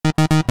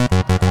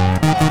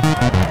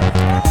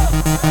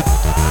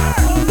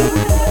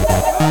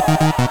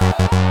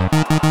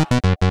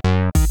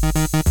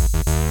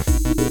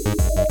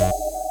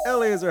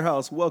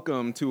house.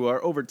 Welcome to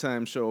our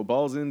overtime show,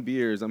 Balls and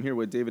Beers. I'm here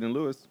with David and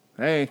Lewis.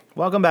 Hey.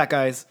 Welcome back,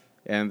 guys.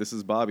 And this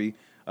is Bobby.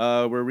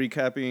 We're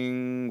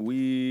recapping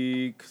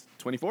week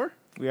 24?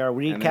 We are And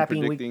then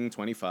recapping predicting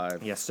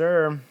 25. Yes,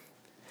 sir.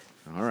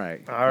 All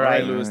right. All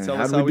right. Lewis, tell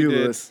How us do how we we do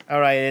did. this?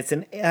 All right, it's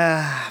an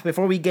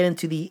before we get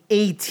into the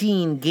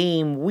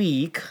 18-game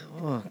week.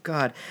 Oh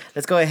God,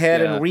 let's go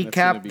ahead Yeah, and that's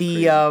gonna recap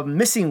be the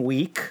missing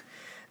week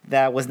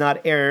that was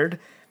not aired.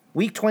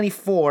 Week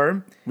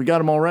 24, We got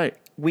them all right.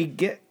 we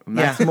get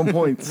Maximum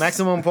points.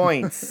 maximum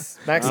points,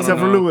 maximum. Except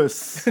for know.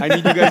 Lewis. I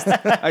need you guys.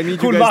 I need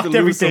Who you guys lost to lose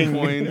everything some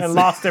points. and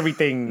lost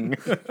everything.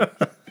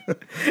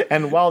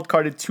 And wild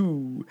carded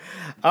 2.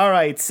 All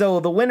right, so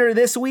the winner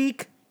this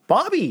week,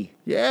 Bobby.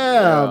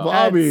 Yeah, At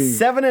Bobby.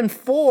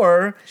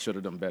 7-4. Should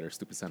have done better,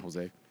 stupid San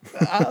Jose.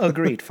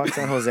 Agreed. Fuck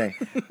San Jose.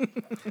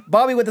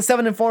 Bobby with the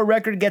 7-4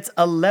 record gets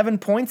 11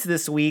 points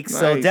this week,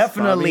 so Nice,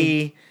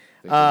 definitely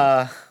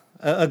a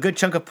good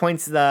chunk of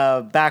points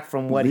back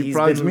from what he's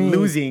Leapfrogs been me.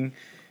 losing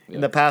in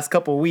the past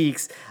couple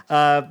weeks.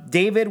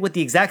 David with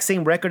the exact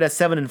same record at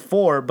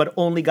 7-4, but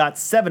only got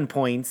 7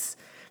 points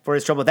for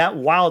his trouble. That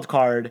wild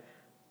card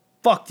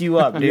fucked you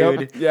up,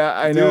 dude. Yeah,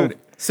 I know. Dude,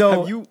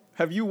 So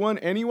have you won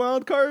any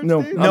wild cards?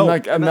 No, Dave? no,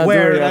 I'm not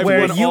where, doing it. I've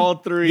where won you all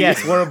 3.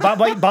 Yes, where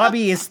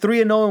Bobby is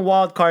 3-0 in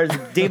wild cards.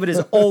 David is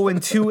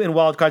 0-2 in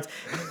wild cards.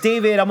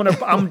 David,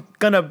 I'm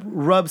gonna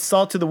rub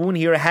salt to the wound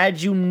here.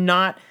 Had you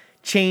not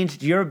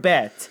changed your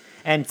bet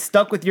and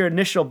stuck with your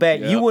initial bet,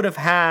 you Yep. would have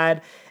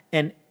had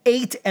an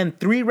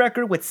 8-3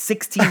 record with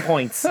 16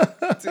 points.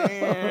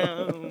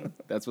 Damn.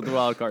 That's what the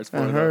wild cards for.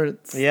 That though.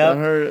 hurts. Yep. That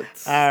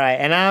hurts. All right,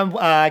 and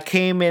I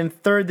came in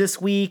third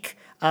this week.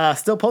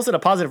 Still posted a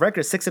positive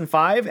record,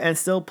 6-5, and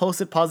still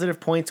posted positive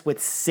points with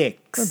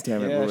 6.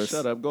 Damn it, Yeah, Lewis. Oh,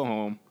 shut up. Go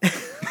home.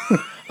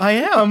 I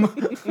am.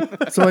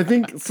 So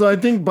I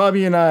think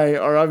Bobby and I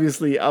are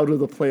obviously out of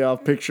the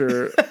playoff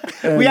picture.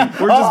 And We're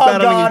We're just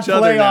battling each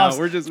other now.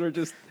 We're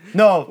just.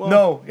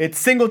 No, it's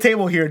single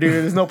table here, dude.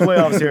 There's no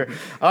playoffs here.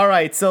 All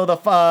right, so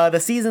the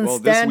season Well,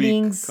 this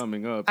standings week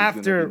coming up is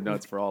after gonna be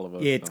nuts for all of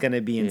us. Yeah, it's so.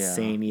 gonna be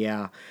insane.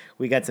 Yeah,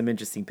 we got some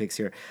interesting picks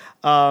here.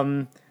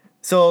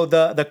 So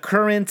the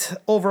current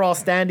overall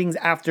standings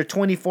after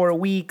 24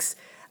 weeks,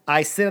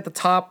 I sit at the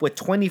top with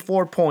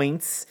 24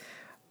 points.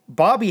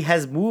 Bobby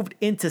has moved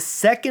into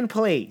second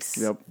place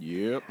Yep.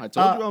 I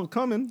told you I'm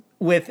coming.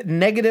 with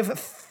negative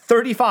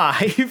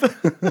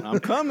 35. I'm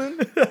coming.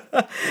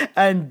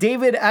 And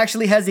David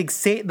actually has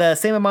the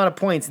same amount of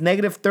points,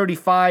 negative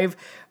 35,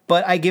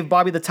 but I give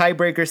Bobby the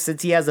tiebreaker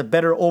since he has a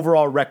better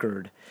overall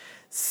record.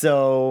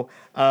 So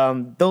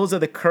those are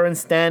the current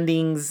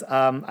standings.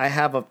 I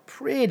have a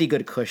pretty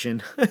good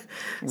cushion.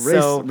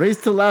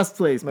 race to last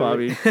place,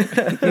 Bobby.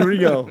 Here we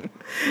go.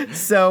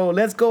 So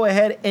let's go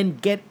ahead and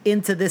get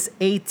into this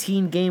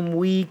 18-game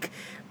week.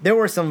 There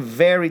were some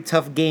very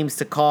tough games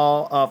to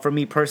call for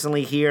me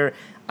personally here.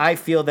 I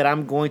feel that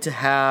I'm going to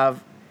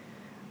have...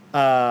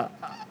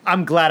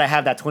 I'm glad I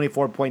have that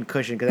 24-point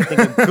cushion because I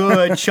think a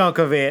good chunk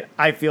of it,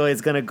 I feel,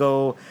 is going to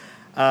go...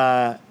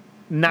 go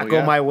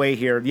my way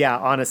here. Yeah,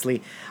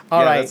 honestly.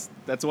 All right.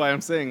 That's why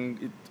I'm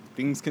saying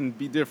things can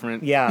be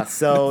different. Yeah,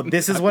 so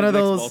this is one of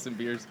Next those... Balls and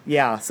Beers.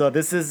 Yeah, so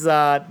this is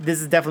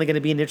definitely going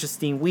to be an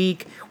interesting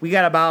week. We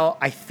got about,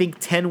 I think,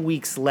 10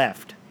 weeks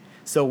left.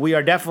 So we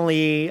are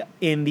definitely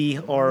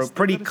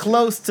pretty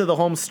close to the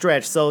home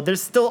stretch. So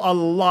there's still a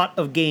lot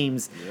of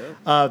games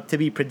to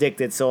be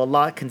predicted. So a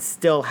lot can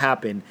still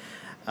happen.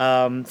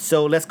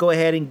 So let's go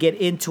ahead and get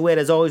into it.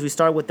 As always, we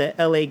start with the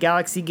LA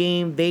Galaxy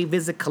game. They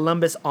visit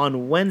Columbus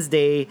on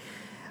Wednesday.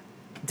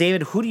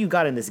 David, who do you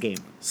got in this game?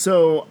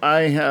 So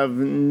I have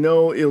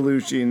no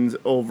illusions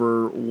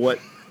over what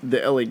the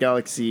LA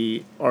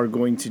Galaxy are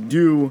going to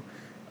do.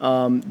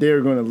 They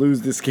are going to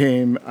lose this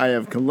game. I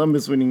have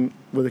Columbus winning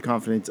with a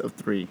confidence of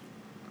 3.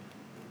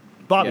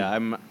 Bobby.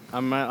 Yeah,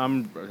 I'm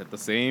at the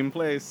same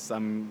place.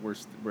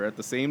 We're at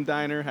the same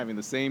diner, having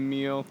the same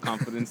meal.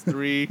 Confidence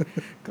 3.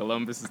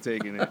 Columbus is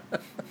taking it.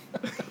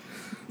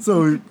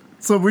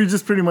 So we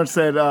just pretty much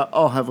said,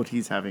 I'll have what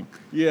he's having.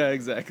 Yeah,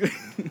 exactly.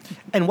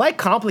 And why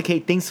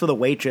complicate things for the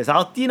waitress?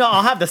 I'll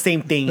have the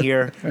same thing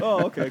here.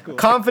 Oh, okay, cool.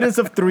 Confidence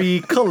of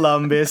 3,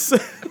 Columbus.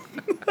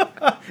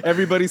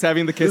 Everybody's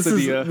having the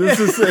quesadilla.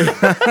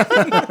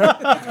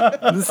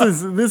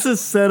 This is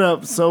set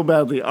up so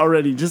badly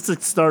already. Just to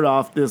start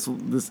off this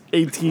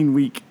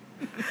 18-week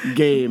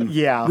game.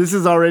 Yeah. This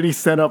is already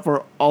set up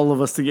for all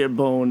of us to get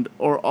boned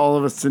or all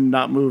of us to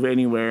not move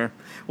anywhere.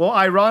 Well,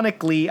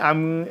 ironically,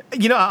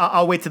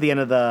 I'll wait to the end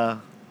of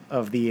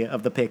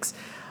the picks.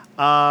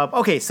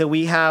 Okay, so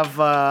we have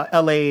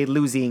LA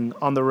losing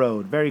on the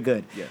road. Very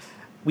good. Yes.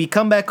 We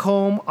come back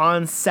home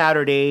on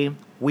Saturday.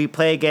 We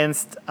play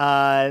against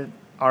our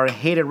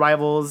hated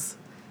rivals.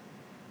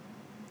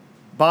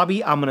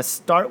 Bobby, I'm going to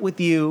start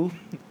with you.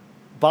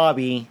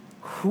 Bobby,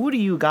 who do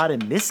you got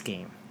in this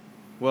game?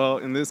 Well,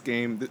 in this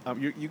game,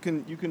 you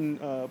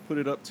can put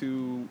it up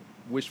to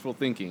wishful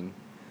thinking.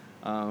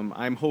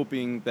 I'm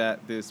hoping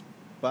that this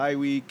bye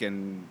week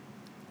and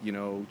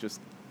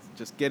just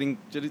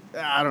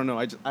I don't know.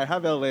 I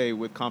have LA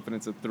with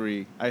confidence of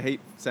 3. I hate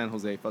San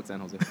Jose. Fuck San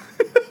Jose.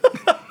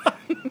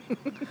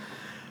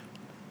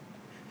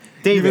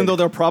 David. Even though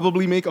they'll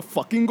probably make a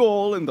fucking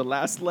goal in the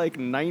last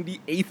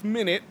 98th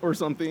minute or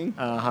something.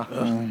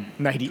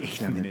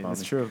 98 minutes.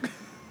 That's true.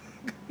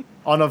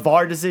 On a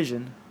VAR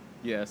decision.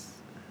 Yes.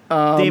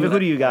 David, who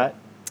do you got?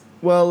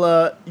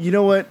 Well, you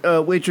know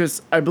what,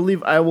 waitress? I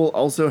believe I will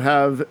also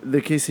have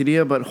the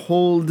quesadilla, but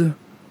hold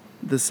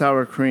the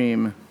sour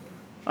cream.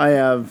 I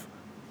have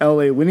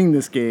LA winning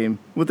this game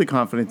with the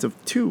confidence of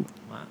 2.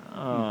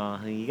 Oh,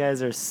 you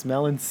guys are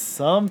smelling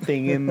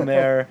something in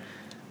there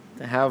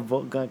to have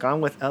gone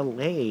with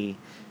LA.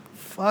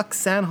 Fuck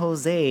San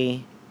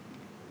Jose.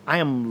 I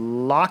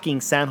am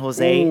locking San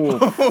Jose.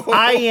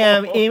 I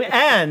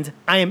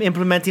am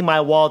implementing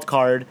my wild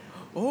card.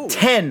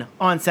 10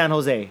 on San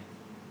Jose.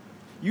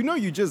 You know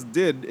you just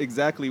did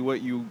exactly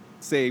what you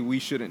say we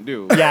shouldn't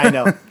do. Yeah, I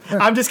know.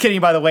 I'm just kidding,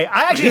 by the way.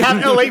 I actually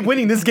have LA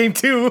winning this game,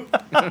 too.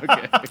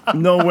 Okay.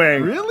 No way.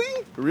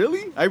 Really?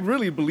 Really? I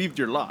really believed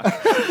your lock.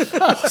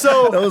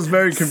 So, That was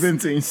very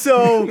convincing.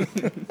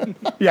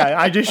 yeah,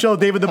 I just showed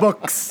David the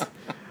books.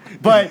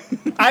 But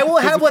I will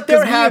have what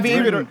they're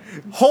having.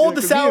 Hold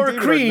the sour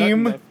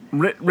cream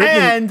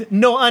and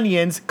no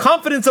onions.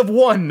 Confidence of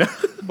 1.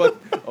 But,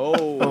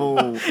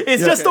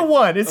 It's just a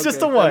 1. It's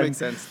just a 1. That makes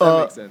sense. That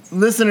makes sense.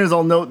 Listeners,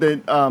 I'll note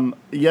that,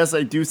 yes,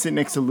 I do sit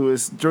next to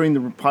Lewis during the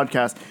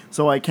podcast,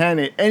 so I can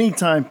at any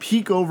time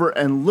peek over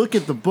and look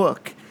at the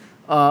book.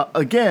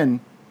 Again,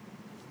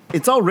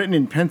 it's all written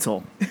in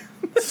pencil.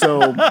 So,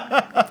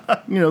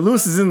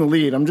 Lewis is in the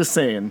lead. I'm just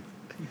saying.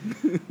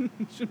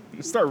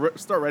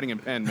 Start writing in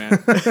pen,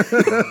 man.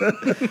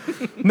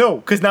 No,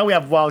 because now we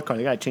have wild card.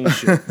 I gotta change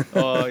shit.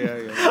 Oh,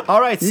 yeah. All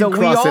right, so we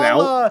cross it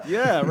all. out.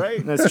 Yeah,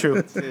 right. That's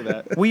true. Say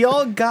that. We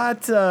all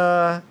got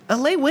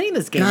LA winning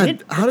this game.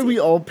 God, how do we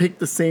all pick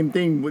the same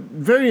thing with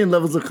varying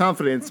levels of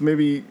confidence?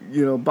 Maybe,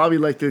 Bobby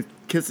liked the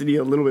quesadilla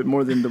a little bit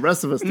more than the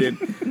rest of us did.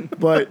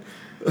 But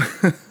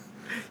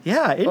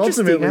Yeah,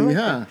 interesting. ultimately, I like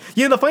yeah.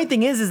 that. The funny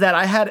thing is that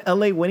I had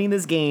LA winning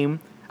this game.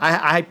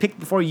 I picked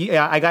before you.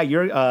 I got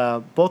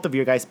your both of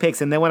your guys'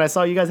 picks, and then when I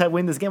saw you guys had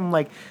win this game, I'm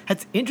like,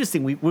 that's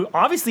interesting. We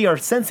obviously are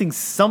sensing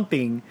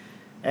something,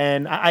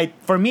 and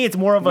for me, it's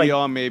more of We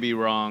all may be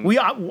wrong. we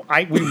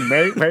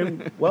may very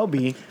well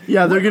be.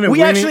 Yeah, they're going to We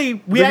win. actually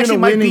They're might gonna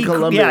win be. in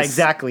Columbus. Yeah,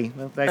 exactly.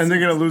 And they're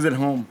going to lose at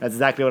home. That's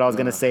exactly what I was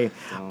going to say.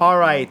 All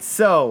right,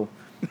 so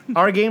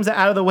our games are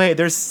out of the way.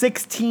 There's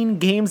 16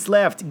 games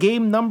left.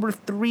 Game number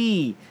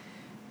 3,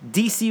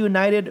 DC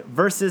United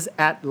versus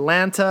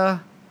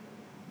Atlanta.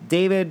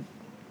 David,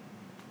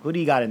 who do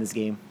you got in this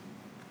game?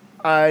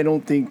 I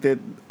don't think that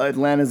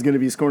Atlanta's going to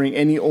be scoring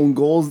any own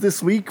goals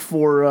this week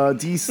for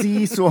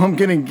DC, so I'm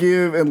going to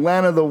give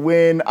Atlanta the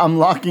win. I'm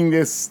locking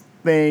this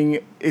thing.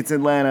 It's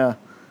Atlanta.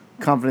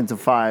 Confidence of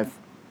 5.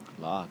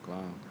 Lock,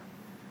 wow.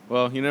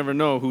 Well, you never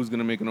know who's going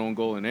to make an own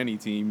goal in any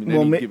team in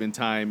Well, any given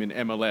time in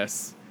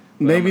MLS.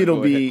 But Maybe I'm it'll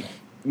gonna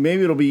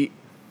go be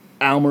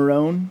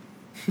Almiron.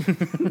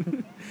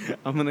 ahead.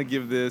 I'm going to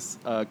give this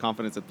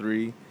confidence of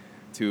 3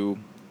 to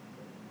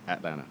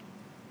Atlanta.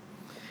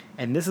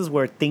 And this is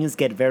where things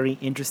get very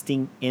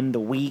interesting in the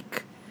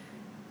week.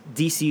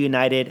 DC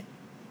United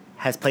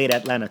has played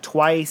Atlanta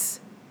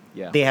twice.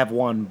 Yeah. They have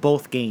won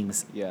both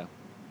games. Yeah.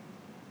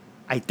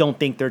 I don't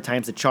think third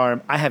time's a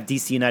charm. I have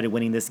DC United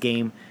winning this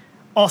game.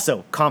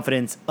 Also,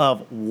 confidence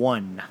of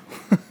 1.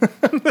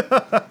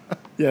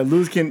 Yeah,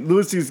 Lewis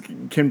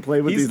can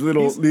play with these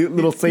little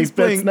he's safe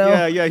playing, bets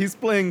now. Yeah, he's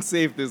playing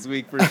safe this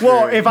week for sure.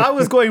 Well, if I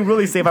was going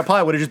really safe, I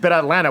probably would have just bet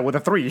Atlanta with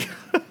a 3.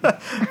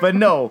 But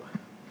no,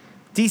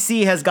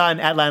 DC has gotten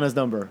Atlanta's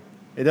number.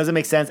 It doesn't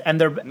make sense, and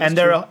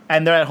they're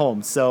at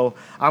home. So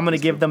I'm gonna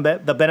give them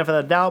the benefit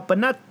of the doubt, but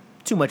not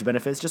too much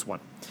benefits, just 1.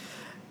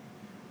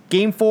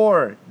 Game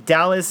 4,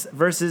 Dallas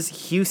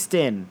versus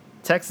Houston,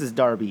 Texas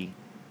Derby.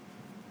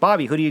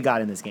 Bobby, who do you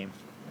got in this game?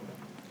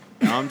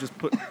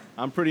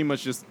 I'm pretty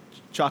much just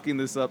chalking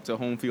this up to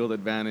home field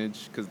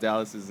advantage because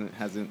Dallas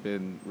hasn't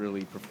been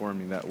really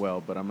performing that well,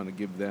 but I'm going to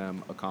give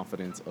them a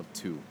confidence of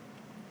 2.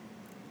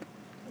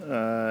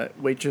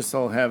 Waitress,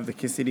 I'll have the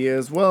quesadilla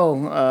as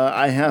well.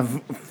 I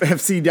have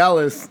FC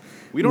Dallas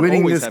We don't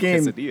winning always this have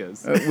game.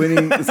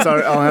 quesadillas.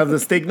 Sorry, I'll have the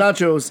steak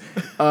nachos.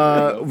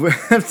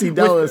 FC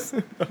Dallas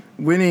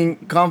winning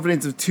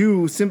confidence of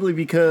 2 simply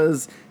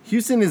because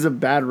Houston is a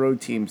bad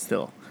road team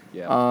still.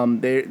 Yeah.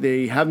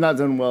 They have not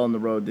done well on the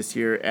road this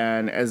year,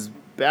 and as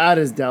bad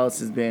as Dallas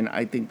has been,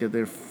 I think that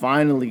they're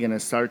finally going to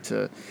start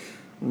to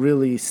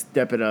really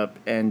step it up,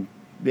 and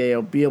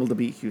they'll be able to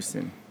beat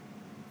Houston.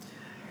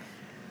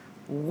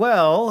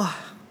 Well,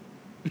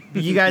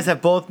 you guys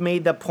have both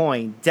made the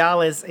point.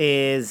 Dallas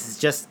is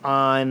just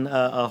on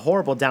a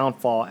horrible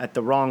downfall at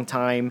the wrong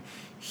time.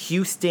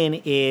 Houston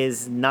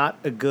is not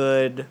a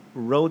good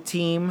road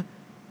team.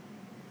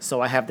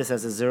 So I have this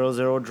as a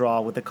 0-0 draw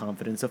with a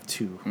confidence of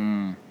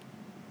 2.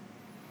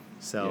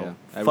 So,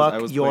 Yeah. fuck I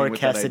was your playing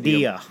with that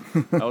idea.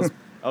 quesadilla.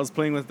 I was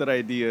playing with that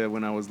idea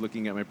when I was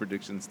looking at my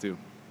predictions too.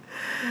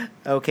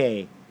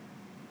 Okay.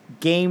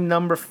 Game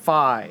number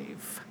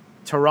 5.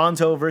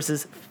 Toronto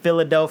versus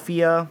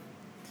Philadelphia.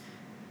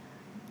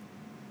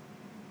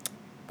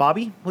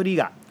 Bobby, what do you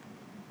got?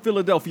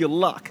 Philadelphia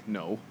luck.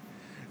 No.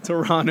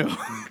 Toronto.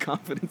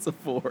 Confidence of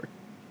 4.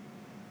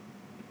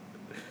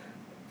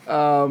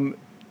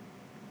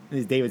 This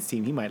is David's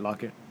team. He might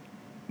lock it.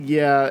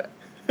 Yeah,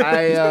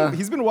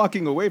 He's been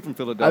walking away from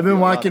Philadelphia. I've been a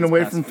lot walking this away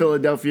past from week.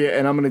 Philadelphia,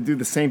 and I'm going to do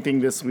the same thing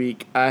this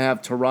week. I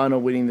have Toronto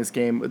winning this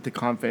game with the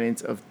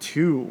confidence of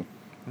 2.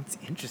 That's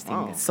interesting.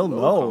 Wow, It's so low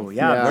low. confidence.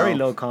 Yeah, Yeah. very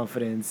low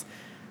confidence.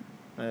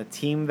 A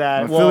team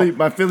that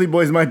My Philly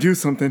boys might do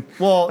something.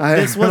 Well, I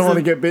this don't was want to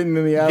a- get bitten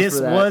in the ass this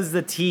for that. was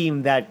the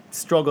team that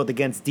struggled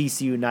against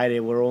DC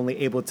United. Were only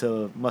able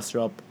to muster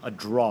up a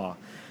draw.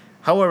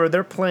 However,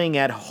 they're playing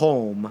at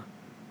home.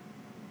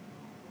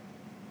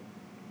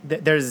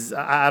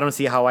 I don't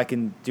see how I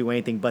can do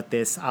anything but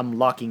this. I'm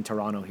locking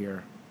Toronto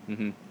here.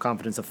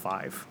 Confidence of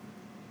 5.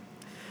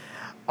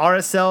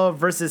 RSL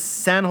versus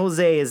San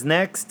Jose is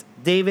next.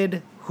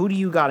 David, who do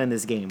you got in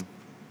this game?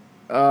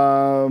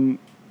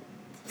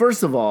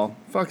 First of all,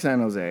 fuck San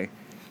Jose.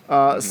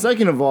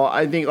 Second of all,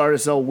 I think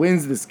RSL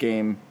wins this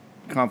game.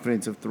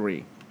 Confidence of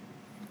 3.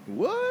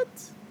 What?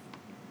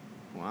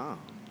 Wow.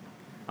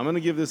 I'm going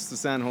to give this to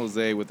San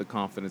Jose with the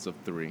confidence of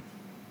 3.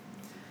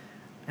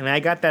 And I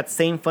got that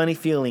same funny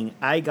feeling.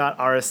 I got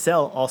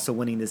RSL also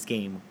winning this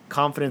game.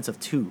 Confidence of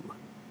 2.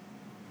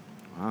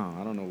 Wow,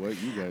 I don't know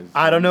what you guys.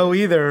 I don't know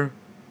either.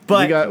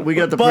 But We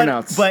got the but,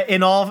 printouts. But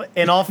in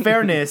all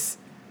fairness,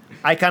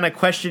 I kind of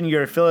question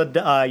your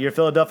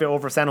Philadelphia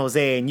over San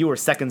Jose, and you were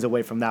seconds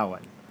away from that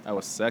one. I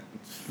was second.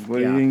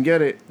 Well, Yeah. you didn't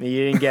get it.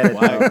 You didn't get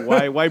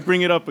it. Why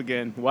bring it up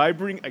again? I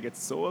get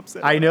so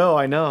upset. I know.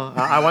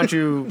 I want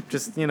you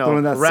just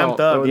Throwing that ramped salt,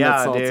 up. throwing that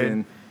Yeah, salt dude.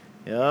 in.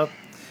 Yep.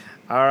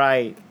 All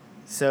right.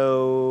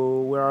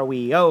 So where are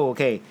we? Oh,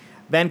 okay.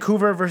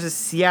 Vancouver versus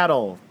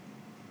Seattle.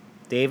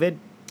 David,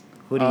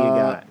 who do you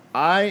got?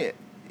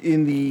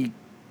 In the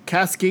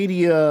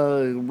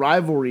Cascadia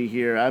rivalry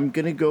here, I'm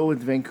gonna go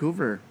with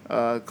Vancouver.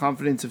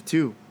 Confidence of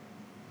 2.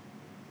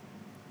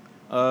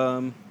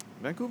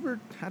 Vancouver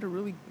had a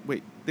really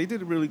They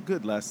did really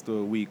good last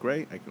week,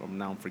 right?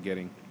 Now I'm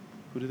forgetting.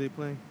 Who did they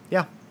play?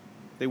 Yeah,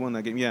 They won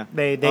that game. Yeah,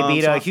 they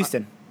beat so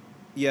Houston.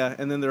 yeah,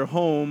 and then they're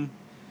home.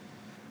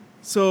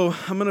 So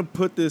I'm gonna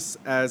put this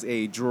as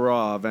a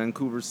draw.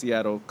 Vancouver,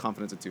 Seattle,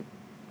 confidence of 2.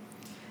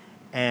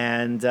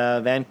 And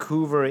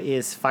Vancouver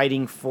is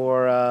fighting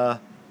for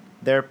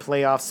their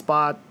playoff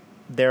spot.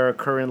 They're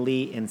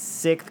currently in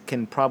 6th,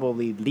 can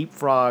probably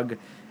leapfrog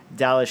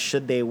Dallas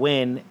should they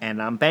win,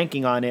 and I'm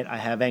banking on it. I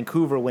have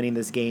Vancouver winning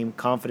this game,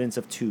 confidence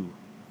of 2.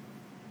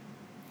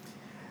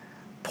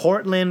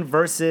 Portland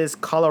versus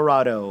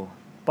Colorado.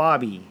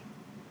 Bobby,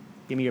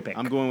 give me your pick.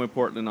 I'm going with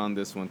Portland on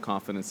this one,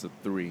 confidence of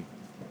 3.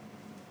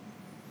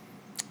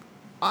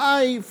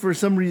 I, for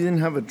some reason,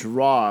 have a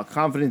draw,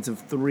 confidence of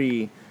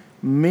 3,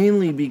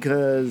 mainly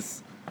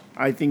because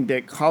I think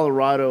that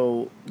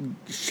Colorado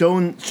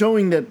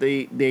showing that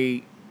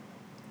they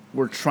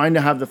were trying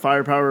to have the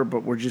firepower,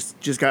 but were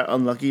just got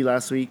unlucky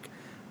last week.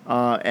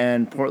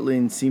 And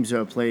Portland seems to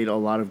have played a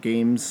lot of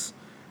games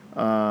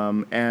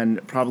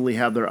and probably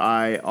have their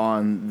eye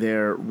on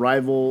their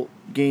rival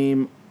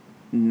game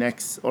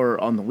next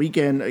or on the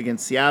weekend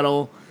against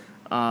Seattle.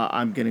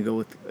 I'm going to go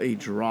with a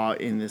draw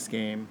in this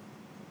game.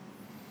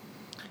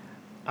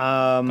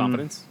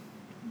 Confidence?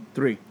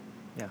 3.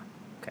 Yeah,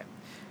 okay.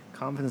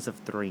 Confidence of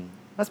 3.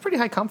 That's pretty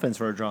high confidence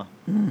for a draw.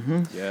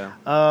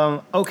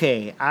 Yeah.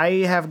 Okay, I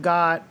have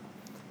got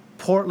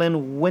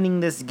Portland winning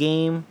this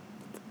game,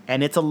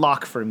 and it's a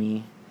lock for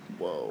me.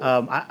 Whoa.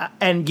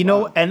 And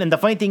the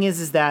funny thing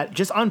is that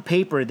just on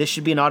paper, this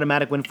should be an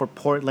automatic win for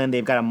Portland.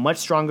 They've got a much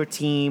stronger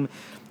team.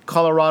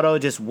 Colorado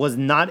just was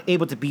not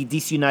able to beat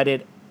DC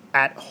United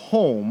at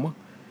home.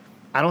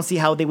 I don't see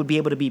how they would be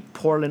able to beat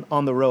Portland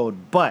on the road.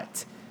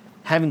 But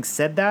having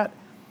said that,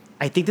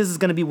 I think this is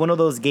going to be one of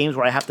those games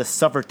where I have to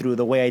suffer through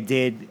the way I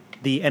did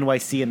the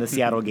NYC and the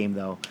Seattle game,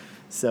 though.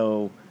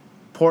 So,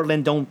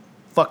 Portland, don't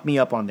fuck me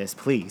up on this,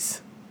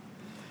 please.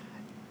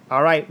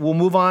 All right, we'll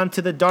move on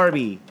to the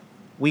Derby.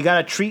 We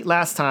got a treat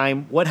last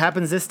time. What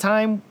happens this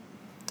time?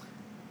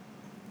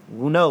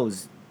 Who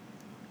knows?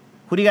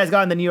 Who do you guys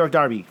got in the New York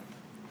Derby?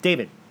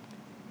 David.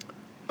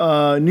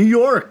 New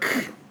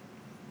York.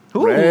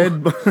 Who?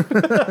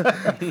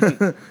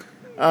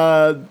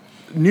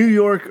 New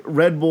York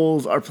Red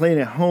Bulls are playing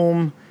at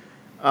home.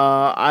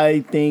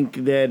 I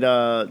think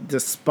that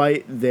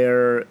despite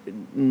their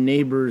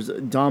neighbors'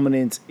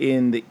 dominance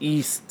in the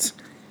East,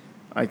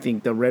 I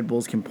think the Red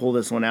Bulls can pull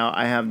this one out.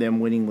 I have them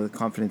winning with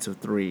confidence of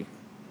 3.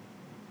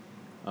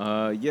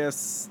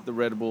 Yes, the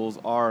Red Bulls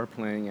are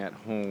playing at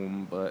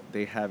home, but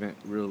they haven't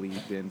really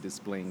been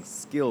displaying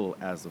skill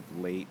as of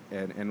late.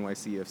 And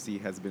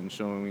NYCFC has been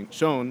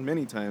shown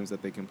many times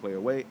that they can play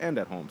away and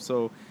at home.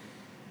 So,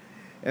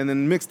 and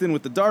then mixed in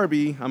with the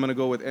Derby, I'm going to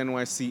go with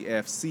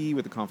NYCFC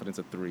with a confidence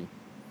of 3.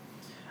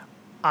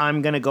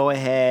 I'm going to go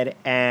ahead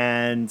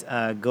and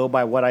go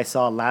by what I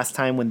saw last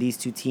time when these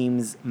two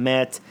teams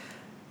met.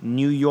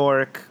 New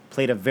York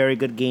played a very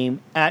good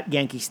game at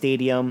Yankee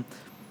Stadium.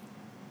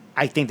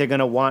 I think they're going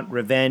to want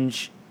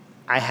revenge.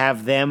 I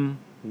have them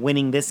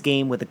winning this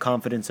game with a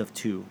confidence of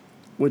 2.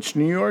 Which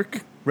New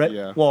York?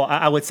 Yeah. Well,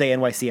 I would say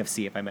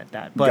NYCFC if I meant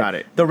that. But Got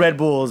it. the Red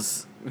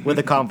Bulls with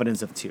a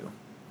confidence of 2.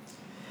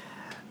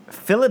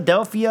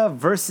 Philadelphia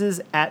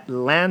versus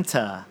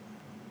Atlanta.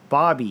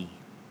 Bobby.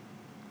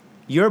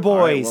 Your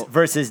boys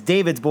versus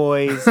David's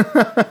boys.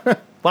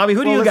 Bobby,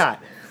 who do you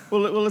got?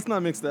 Well, let's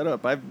not mix that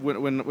up.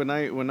 When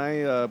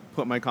I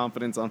put my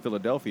confidence on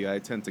Philadelphia, I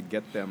tend to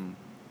get them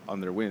on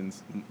their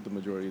wins the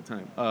majority of the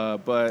time.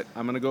 But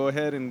I'm gonna go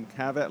ahead and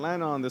have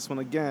Atlanta on this one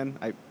again.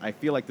 I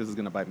feel like this is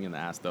gonna bite me in the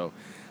ass though.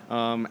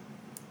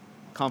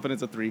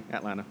 Confidence of 3,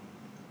 Atlanta.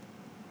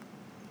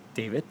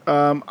 David.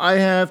 I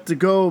have to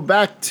go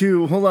back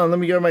to. Hold on, let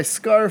me get my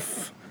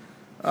scarf.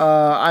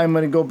 I'm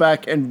going to go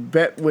back and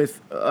bet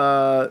with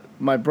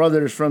my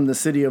brothers from the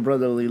city of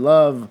brotherly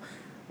love.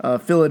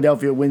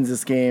 Philadelphia wins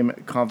this game.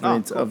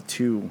 Confidence of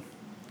 2.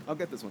 I'll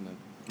get this one then.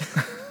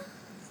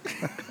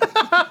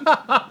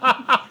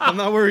 I'm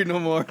not worried no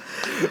more.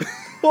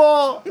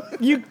 Well,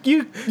 you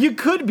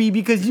could be,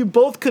 because you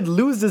both could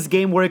lose this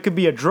game where it could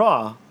be a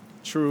draw.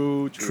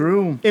 True.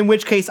 In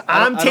which case, I'm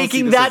I don't see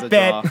taking this as that a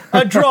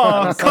bet.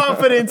 draw. A draw.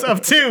 Confidence of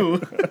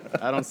 2.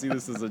 I don't see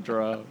this as a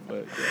draw,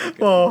 but okay.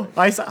 Well,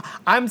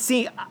 I'm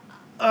seeing.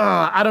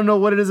 I don't know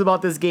what it is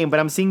about this game, but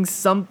I'm seeing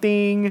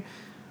something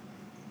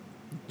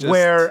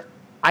where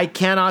I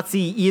cannot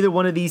see either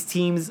one of these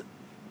teams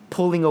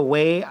pulling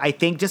away. I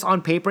think just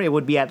on paper it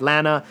would be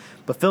Atlanta,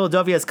 but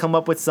Philadelphia has come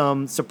up with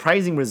some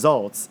surprising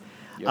results.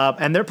 Yep.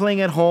 And they're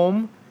playing at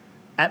home.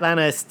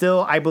 Atlanta is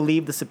still, I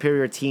believe, the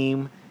superior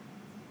team.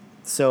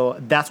 So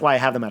that's why I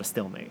have them at a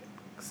stalemate.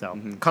 So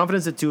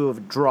confidence of 2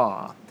 of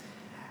draw.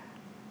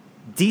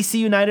 DC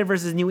United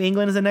versus New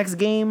England is the next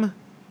game.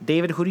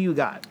 David, who do you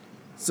got?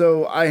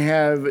 So I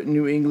have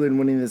New England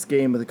winning this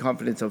game with a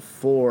confidence of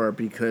 4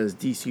 because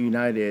DC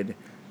United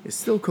is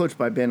still coached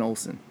by Ben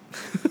Olsen.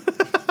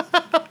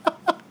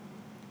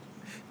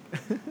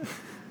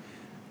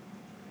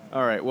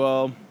 All right,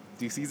 well,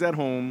 DC's at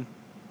home.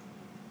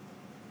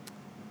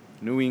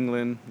 New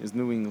England is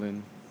New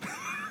England.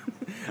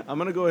 I'm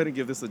going to go ahead and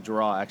give this a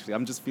draw, actually.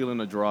 I'm just feeling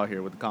a draw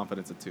here with a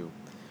confidence of 2.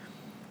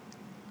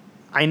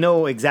 I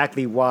know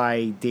exactly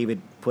why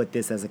David put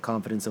this as a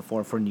confidence of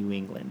 4 for New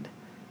England.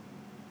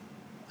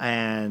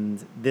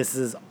 And this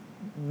is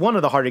one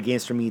of the harder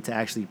games for me to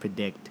actually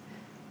predict.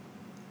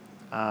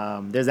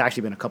 There's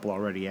actually been a couple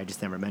already. I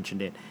just never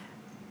mentioned it.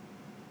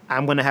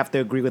 I'm going to have to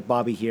agree with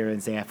Bobby here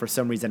and say for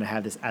some reason I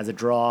have this as a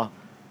draw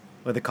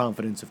with a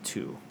confidence of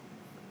 2.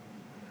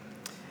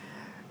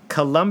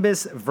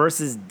 Columbus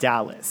versus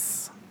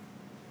Dallas.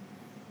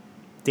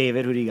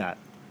 David, who do you got?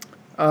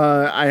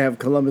 I have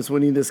Columbus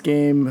winning this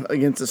game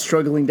against a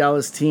struggling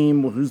Dallas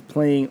team who's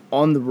playing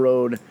on the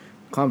road.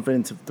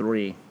 Confidence of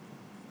 3.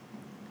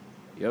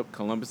 Yep,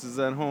 Columbus is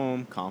at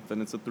home.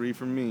 Confidence of 3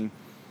 for me.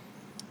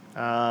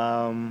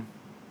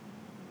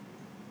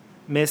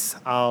 Miss,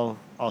 I'll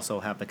also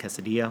have the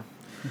quesadilla.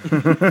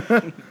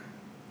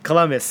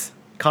 Columbus,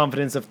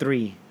 confidence of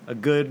 3. A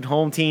good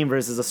home team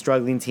versus a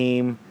struggling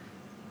team.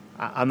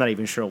 I'm not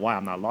even sure why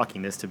I'm not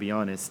locking this, to be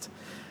honest.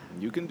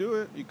 You can do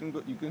it. You can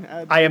go. You can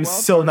add. I am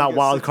so not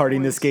wild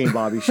carding this game,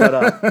 Bobby. Shut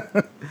up.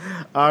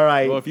 All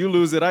right. Well, if you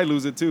lose it, I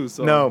lose it too.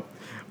 So No.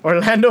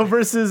 Orlando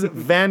versus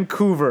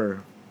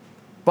Vancouver.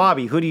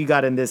 Bobby, who do you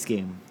got in this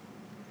game?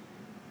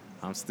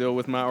 I'm still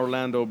with my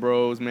Orlando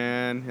bros,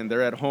 man, and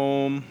they're at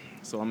home,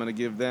 so I'm gonna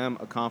give them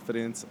a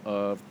confidence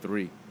of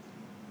 3.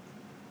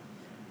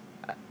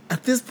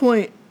 At this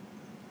point,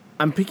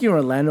 I'm picking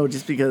Orlando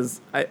just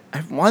because I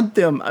want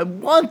them. I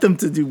want them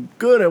to do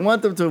good. I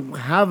want them to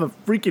have a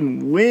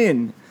freaking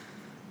win.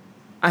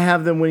 I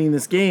have them winning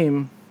this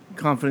game.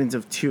 Confidence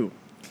of 2.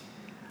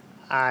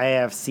 I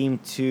have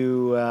seemed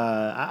to.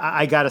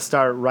 I got to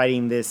start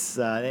writing this.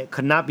 It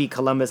could not be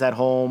Columbus at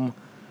home.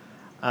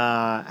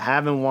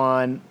 Haven't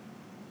won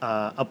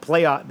a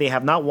playoff. They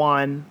have not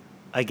won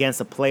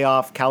against a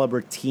playoff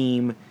caliber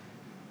team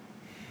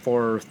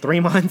for 3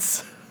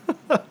 months.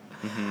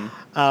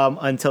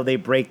 Until they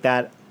break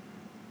that.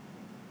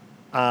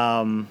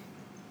 I'm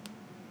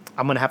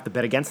going to have to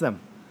bet against them.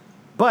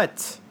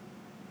 But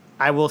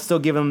I will still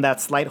give them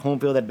that slight home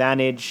field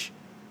advantage.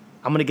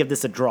 I'm going to give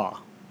this a draw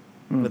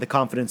with a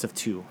confidence of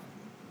 2.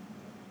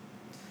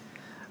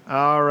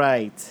 All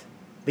right.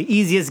 The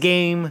easiest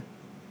game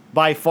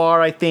by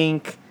far, I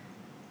think.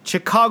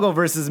 Chicago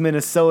versus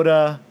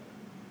Minnesota.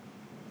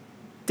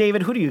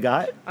 David, who do you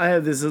got? I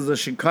have this as a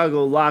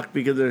Chicago lock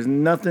because there's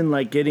nothing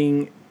like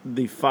getting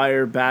the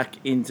fire back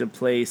into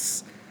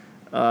place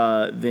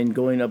than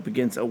going up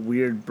against a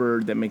weird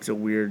bird that makes a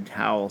weird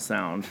howl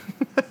sound.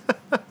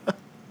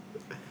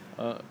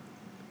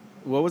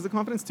 What was the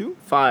confidence 2?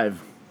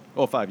 5.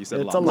 Oh, 5. You said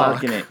It's lock. a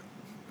lock. Locking it.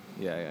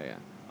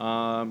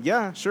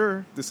 Yeah,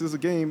 sure. This is a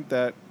game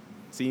that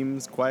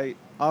seems quite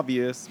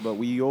obvious, but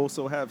we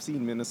also have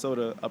seen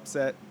Minnesota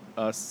upset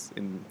us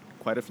in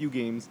quite a few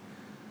games.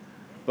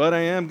 But I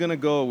am going to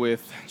go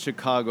with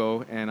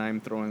Chicago, and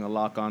I'm throwing a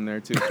lock on there,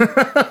 too.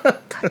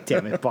 God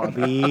Damn it,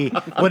 Bobby.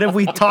 What have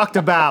we talked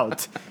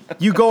about?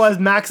 You go as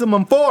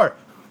maximum 4.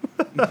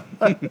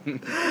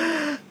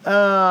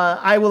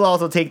 I will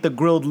also take the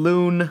grilled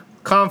loon.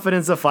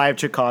 Confidence of 5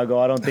 Chicago.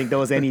 I don't think there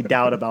was any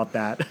doubt about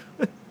that.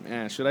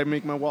 Man, should I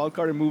make my wild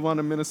card and move on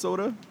to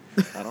Minnesota?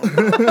 I don't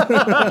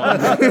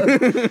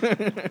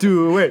know.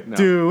 Do it. No.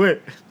 Do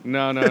it.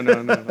 No. I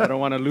don't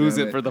want to lose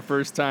Damn it it. for the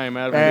first time.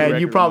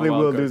 And you probably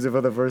will lose it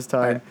for the first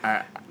time.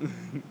 I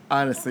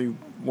honestly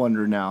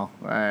wonder now.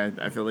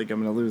 I feel like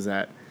I'm going to lose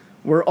that.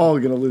 We're all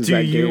going to lose Do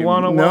that you game.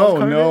 want a wild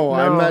card? No,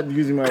 I'm No. not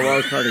using my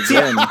wild card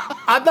again.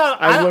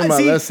 I learned my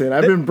lesson.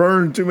 I've been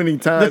burned too many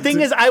times. The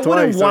thing is, I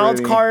wouldn't twice wild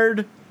already.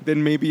 card.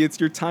 Then maybe it's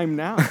your time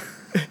now.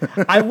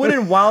 I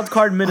wouldn't wild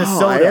card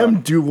Minnesota. Oh, I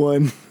am due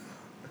one.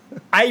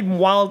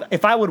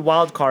 If I would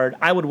wild card,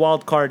 I would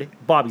wild card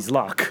Bobby's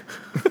luck.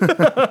 All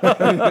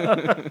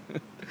right.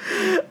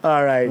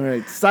 All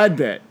right, side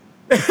bet.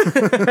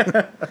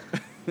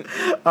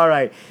 All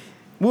right.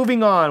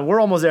 Moving on. We're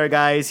almost there,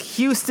 guys.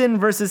 Houston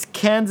versus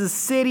Kansas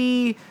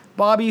City.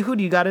 Bobby, who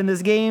do you got in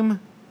this game?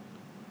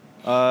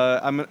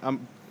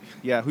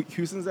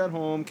 Houston's at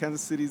home.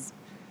 Kansas City's.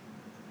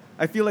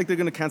 I feel like they're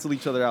gonna cancel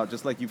each other out,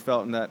 just like you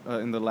felt in that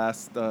in the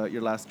last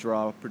your last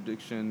draw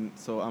prediction.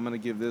 So I'm gonna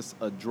give this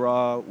a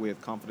draw with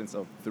confidence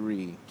of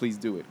 3. Please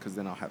do it, because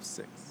then I'll have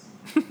 6.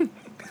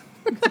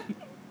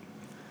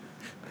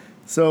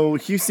 So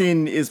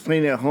Houston is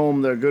playing at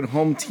home. They're a good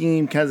home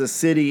team. Kansas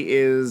City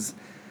is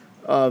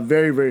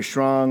very, very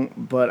strong,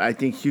 but I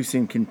think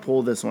Houston can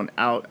pull this one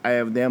out. I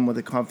have them with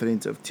a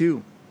confidence of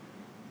 2.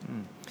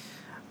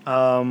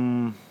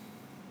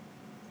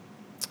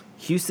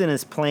 Houston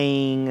is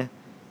playing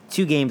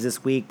 2 games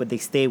this week, but they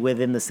stay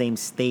within the same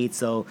state,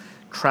 so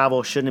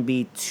travel shouldn't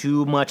be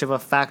too much of a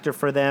factor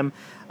for them.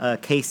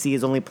 KC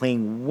is only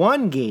playing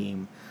 1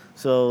 game,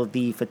 so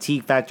the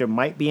fatigue factor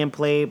might be in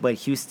play, but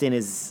Houston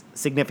is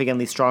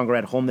significantly stronger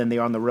at home than they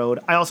are on the road.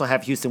 I also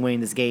have Houston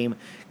winning this game,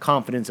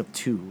 confidence of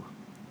 2.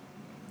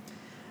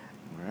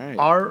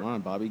 All right, come on,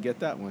 Bobby,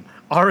 get that one.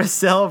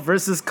 RSL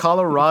versus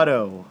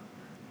Colorado.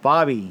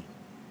 Bobby,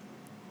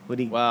 what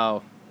do you...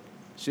 Wow,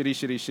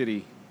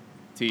 shitty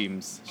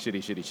teams.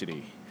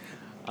 Shitty.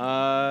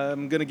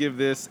 I'm gonna give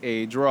this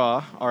a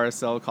draw.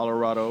 RSL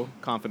Colorado,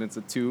 confidence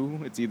of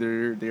 2.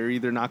 They're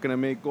either not gonna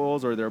make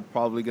goals or they're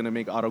probably gonna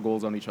make auto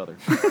goals on each other.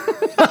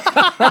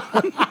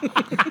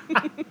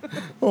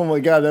 Oh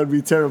my God, that would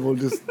be terrible.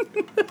 Just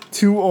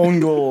 2 own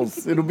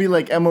goals. It'll be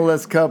like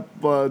MLS Cup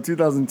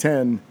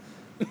 2010.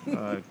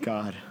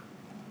 God.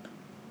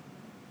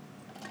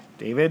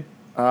 David?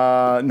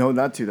 No,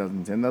 not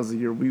 2010. That was the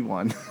year we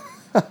won.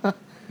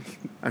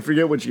 I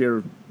forget which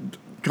year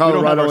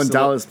Colorado and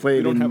Dallas played.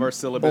 We don't in have our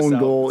syllabus own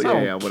out. goal. I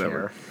Yeah, don't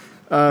whatever.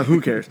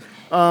 Who cares?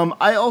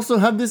 I also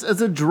have this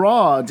as a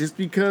draw just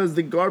because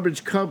the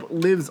Garbage Cup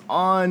lives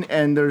on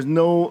and there's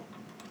no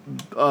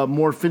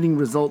more fitting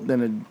result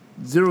than a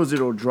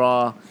 0-0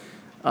 draw.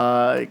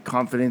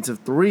 Confidence of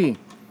 3.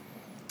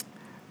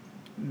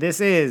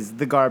 This is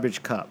the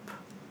Garbage Cup,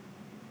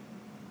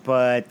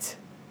 but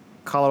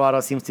Colorado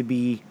seems to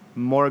be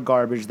more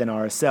garbage than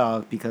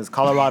RSL because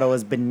Colorado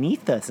is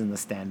beneath us in the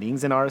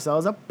standings and RSL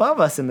is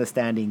above us in the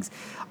standings.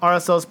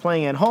 RSL is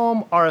playing at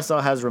home.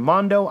 RSL has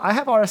Raimondo. I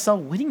have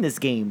RSL winning this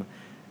game.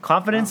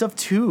 Confidence of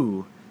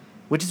 2,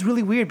 which is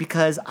really weird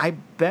because I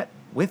bet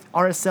with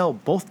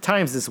RSL both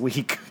times this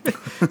week.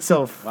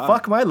 So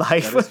fuck my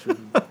life. That is true.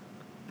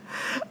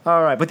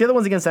 All right, but the other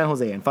one's against San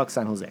Jose, and fuck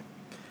San Jose.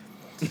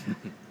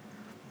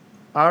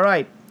 All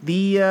right,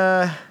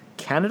 the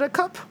Canada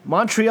Cup,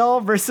 Montreal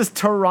versus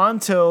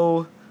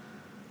Toronto.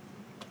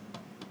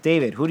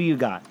 David, who do you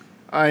got?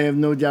 I have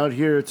no doubt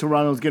here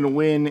Toronto's going to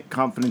win.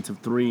 Confidence of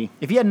 3.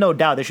 If you had no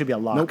doubt, there should be a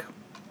lock. Nope.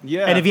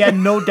 Yeah. And if you had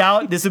no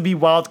doubt, this would be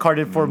wild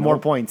carded for more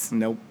points.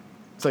 Nope.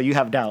 So you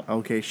have doubt.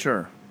 Okay,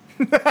 sure.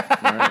 All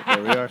right,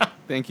 there we are.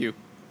 Thank you.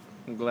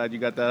 I'm glad you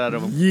got that out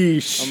of him.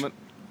 Yeesh.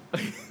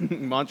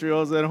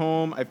 Montreal's at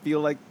home. I feel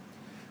like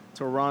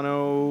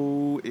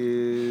Toronto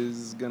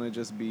is going to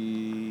just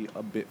be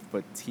a bit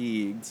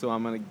fatigued, so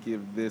I'm going to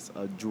give this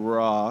a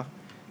draw.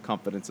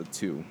 Confidence of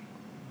 2.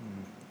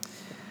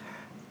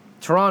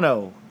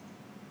 Toronto,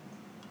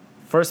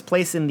 first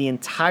place in the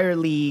entire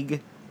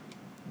league,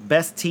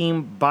 best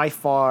team by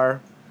far.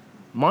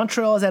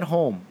 Montreal is at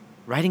home,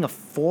 riding a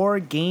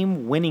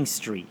 4-game winning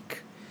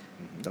streak.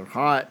 They're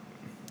hot.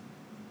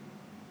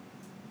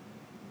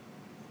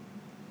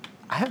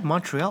 I have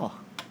Montreal.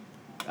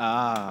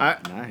 Nice.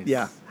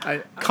 Yeah.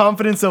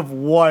 Confidence of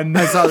 1.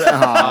 I saw that.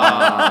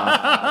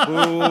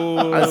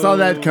 I saw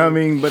that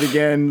coming, but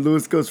again,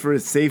 Lewis goes for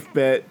his safe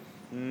bet.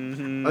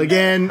 Mm-hmm.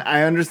 Again,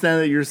 I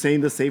understand that you're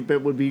saying the safe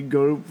bet would be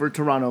go for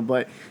Toronto,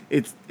 but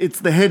it's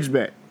the hedge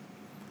bet.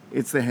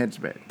 It's the hedge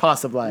bet.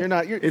 Possibly. You're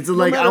not. It's no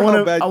like matter I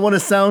how bad- want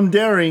to sound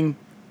daring,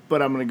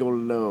 but I'm gonna go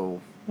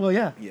low. Well,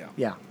 yeah.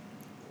 Yeah.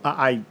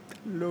 I'm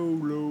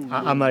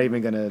not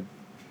even going to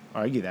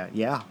argue that.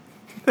 Yeah.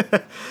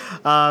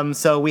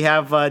 So we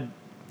have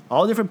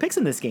all different picks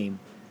in this game.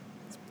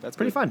 That's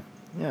Pretty good. fun.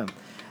 Yeah.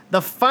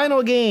 The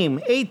final game,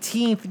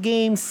 18th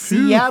game,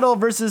 Seattle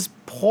versus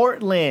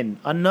Portland.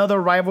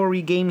 Another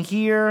rivalry game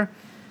here.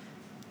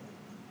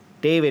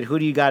 David, who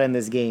do you got in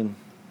this game?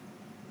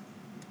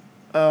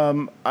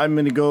 I'm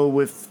going to go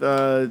with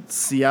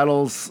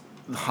Seattle's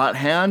hot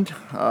hand.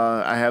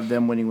 I have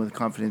them winning with a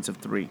confidence of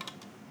 3.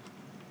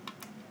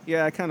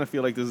 Yeah, I kind of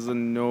feel like this is a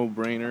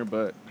no-brainer,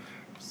 but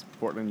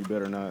Portland, you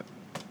better not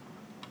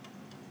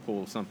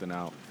pull something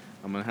out.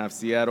 I'm going to have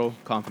Seattle,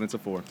 confidence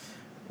of 4.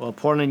 Well,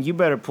 Portland, you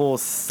better pull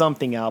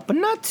something out, but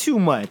not too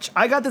much.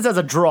 I got this as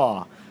a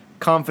draw,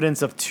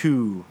 confidence of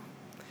 2.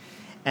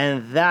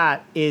 And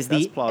that's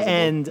the plausible.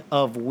 end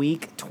of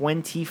week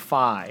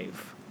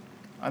 25.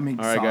 I'm All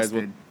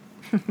exhausted.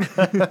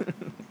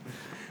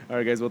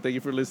 right, guys. Well, thank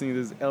you for listening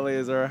to this LA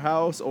is Our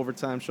House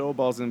Overtime Show,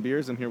 Balls and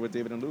Beers. I'm here with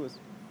David and Lewis.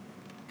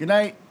 Good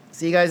night.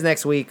 See you guys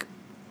next week.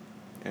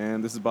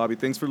 And this is Bobby.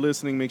 Thanks for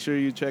listening. Make sure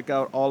you check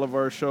out all of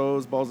our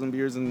shows, Balls and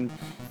Beers, and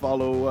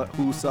follow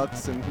who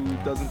sucks and who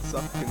doesn't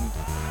suck. And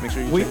make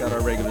sure you check out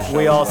our regular show.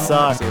 We all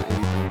suck.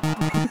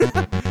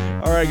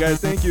 All right, guys.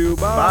 Thank you.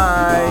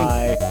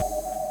 Bye. Bye. Bye.